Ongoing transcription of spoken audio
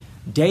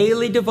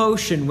Daily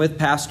Devotion with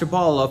Pastor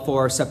Bala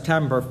for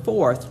September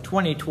 4th,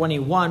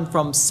 2021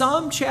 from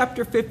Psalm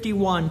chapter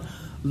 51,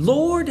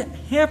 Lord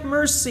have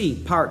mercy,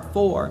 part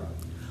 4.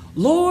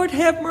 Lord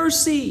have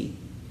mercy,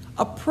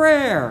 a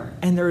prayer,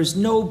 and there is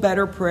no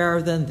better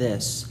prayer than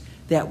this,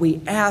 that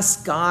we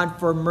ask God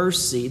for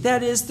mercy,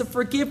 that is the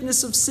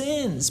forgiveness of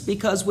sins,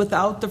 because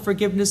without the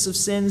forgiveness of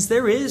sins,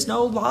 there is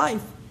no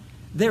life,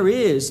 there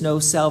is no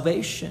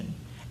salvation.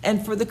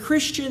 And for the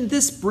Christian,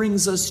 this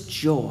brings us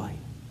joy.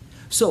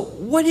 So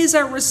what is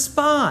our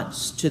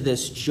response to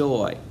this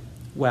joy?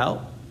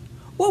 Well,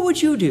 what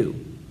would you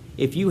do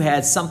if you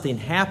had something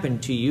happen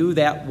to you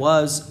that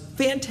was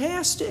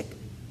fantastic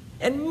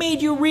and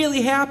made you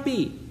really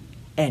happy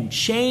and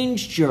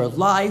changed your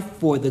life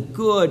for the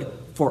good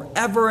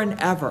forever and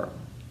ever?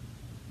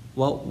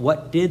 Well,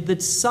 what did the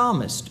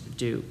psalmist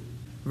do?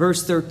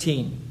 Verse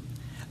 13,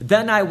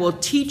 then I will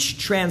teach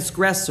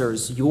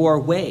transgressors your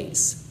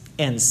ways,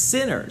 and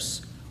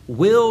sinners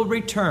will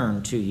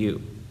return to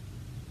you.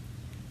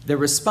 The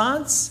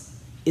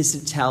response is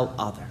to tell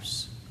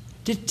others,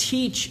 to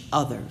teach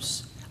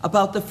others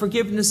about the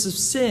forgiveness of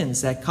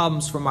sins that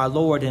comes from our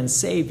Lord and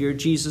Savior,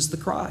 Jesus the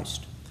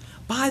Christ.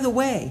 By the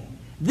way,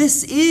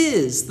 this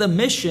is the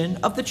mission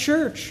of the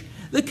church,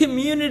 the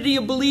community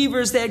of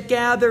believers that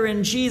gather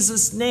in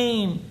Jesus'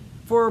 name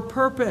for a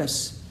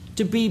purpose,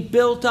 to be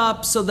built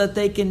up so that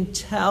they can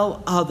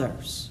tell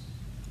others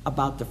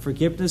about the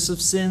forgiveness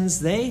of sins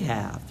they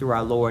have through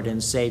our Lord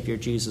and Savior,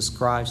 Jesus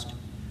Christ.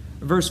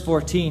 Verse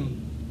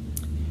 14,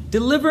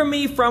 deliver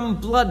me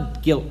from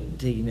blood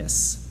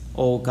guiltiness,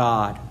 O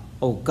God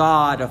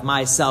of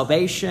my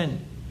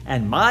salvation,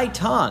 and my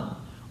tongue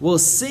will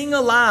sing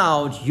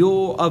aloud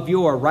of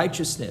your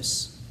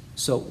righteousness.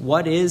 So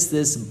what is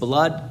this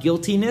blood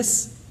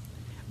guiltiness?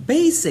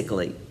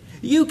 Basically,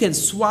 you can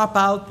swap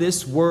out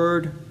this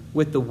word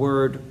with the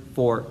word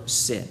for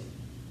sin.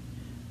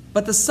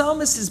 But the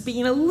psalmist is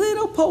being a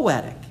little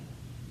poetic.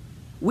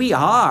 We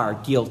are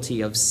guilty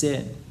of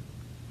sin,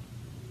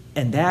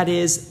 and that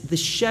is the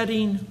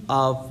shedding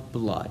of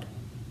blood.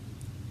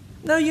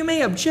 Now you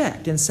may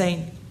object in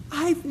saying,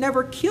 I've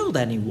never killed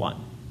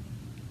anyone.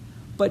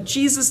 But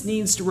Jesus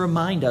needs to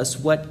remind us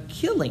what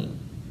killing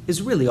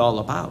is really all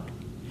about.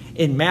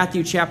 In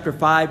Matthew chapter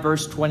 5,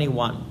 verse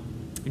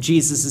 21,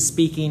 Jesus is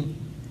speaking,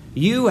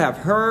 you have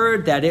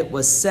heard that it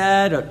was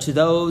said to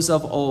those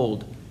of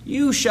old,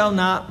 you shall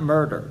not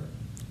murder,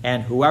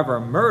 and whoever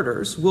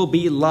murders will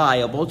be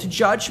liable to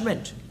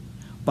judgment.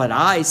 But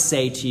I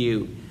say to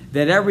you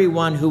that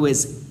everyone who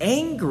is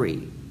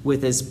angry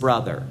with his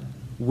brother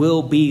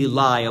will be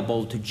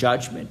liable to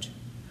judgment.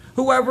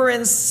 Whoever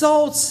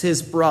insults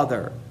his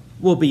brother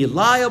will be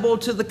liable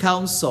to the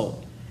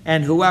council,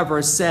 and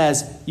whoever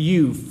says,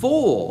 you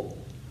fool,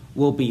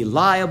 will be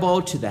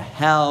liable to the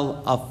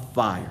hell of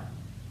fire.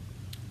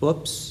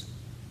 Oops.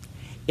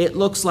 It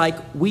looks like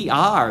we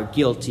are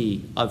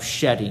guilty of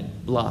shedding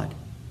blood.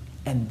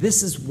 And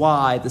this is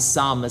why the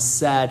psalmist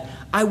said,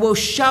 I will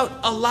shout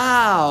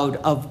aloud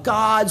of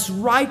God's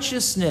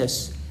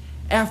righteousness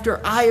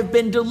after I have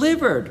been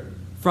delivered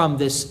from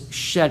this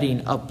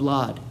shedding of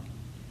blood.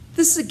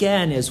 This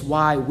again is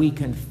why we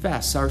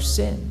confess our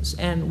sins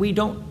and we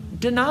don't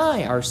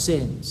deny our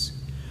sins.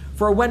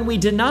 For when we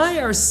deny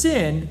our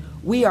sin,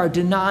 we are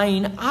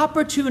denying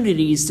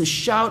opportunities to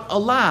shout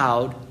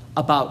aloud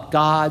about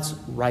God's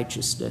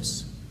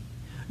righteousness.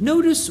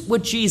 Notice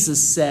what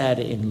Jesus said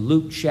in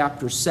Luke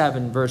chapter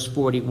 7, verse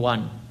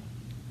 41.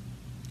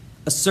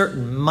 A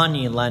certain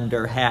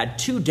moneylender had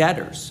two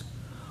debtors.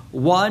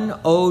 One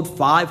owed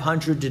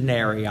 500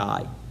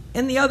 denarii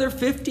and the other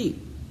 50.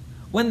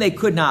 When they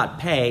could not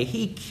pay,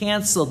 he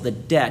canceled the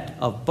debt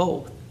of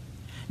both.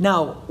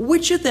 Now,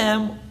 which of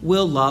them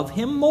will love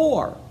him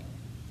more?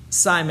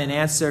 Simon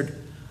answered,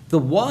 the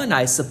one,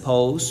 I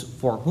suppose,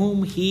 for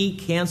whom he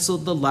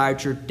canceled the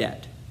larger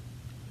debt.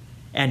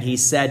 And he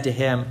said to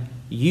him,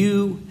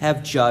 you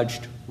have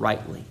judged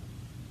rightly.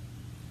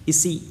 You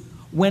see,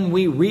 when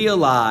we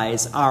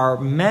realize our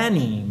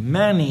many,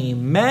 many,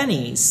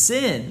 many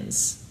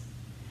sins,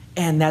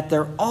 and that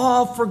they're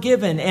all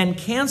forgiven and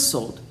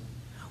canceled,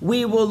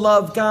 we will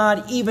love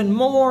God even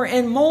more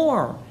and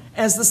more.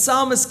 As the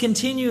psalmist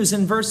continues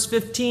in verse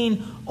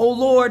 15, O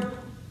Lord,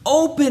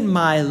 open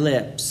my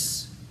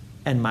lips,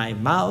 and my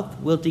mouth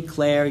will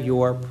declare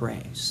your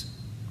praise.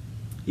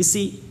 You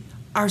see,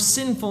 our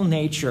sinful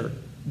nature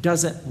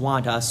doesn't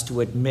want us to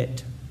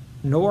admit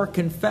nor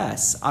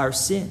confess our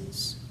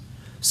sins.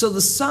 So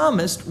the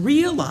psalmist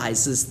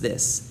realizes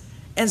this.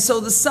 And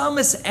so the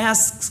psalmist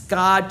asks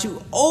God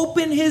to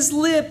open his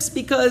lips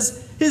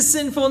because his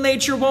sinful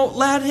nature won't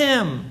let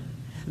him.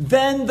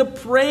 Then the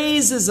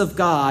praises of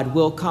God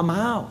will come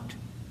out.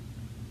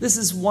 This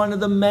is one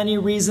of the many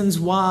reasons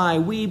why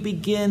we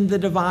begin the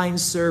divine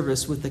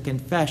service with the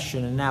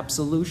confession and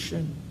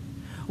absolution.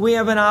 We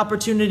have an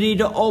opportunity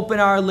to open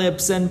our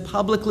lips and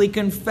publicly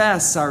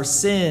confess our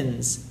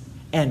sins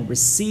and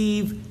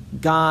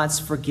receive God's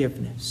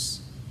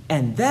forgiveness.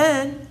 And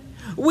then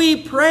we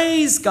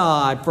praise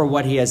God for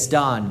what he has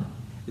done.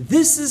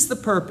 This is the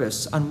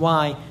purpose on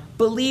why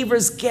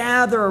Believers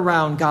gather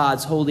around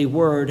God's holy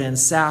word and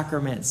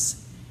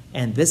sacraments.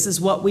 And this is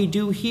what we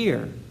do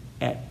here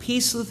at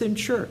Peace Lutheran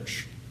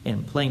Church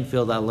in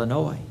Plainfield,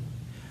 Illinois.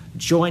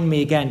 Join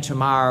me again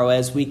tomorrow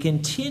as we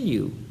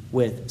continue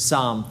with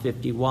Psalm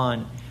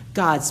 51.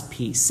 God's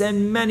peace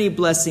and many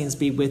blessings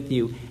be with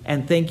you,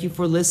 and thank you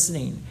for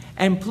listening.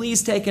 And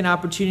please take an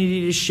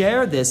opportunity to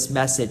share this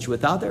message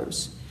with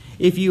others.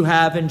 If you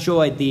have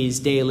enjoyed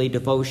these daily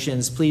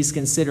devotions, please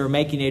consider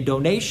making a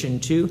donation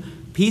to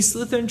Peace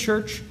Lutheran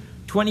Church,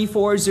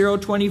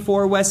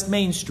 24024 West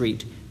Main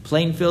Street,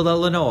 Plainfield,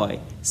 Illinois,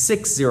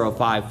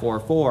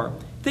 60544.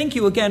 Thank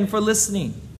you again for listening.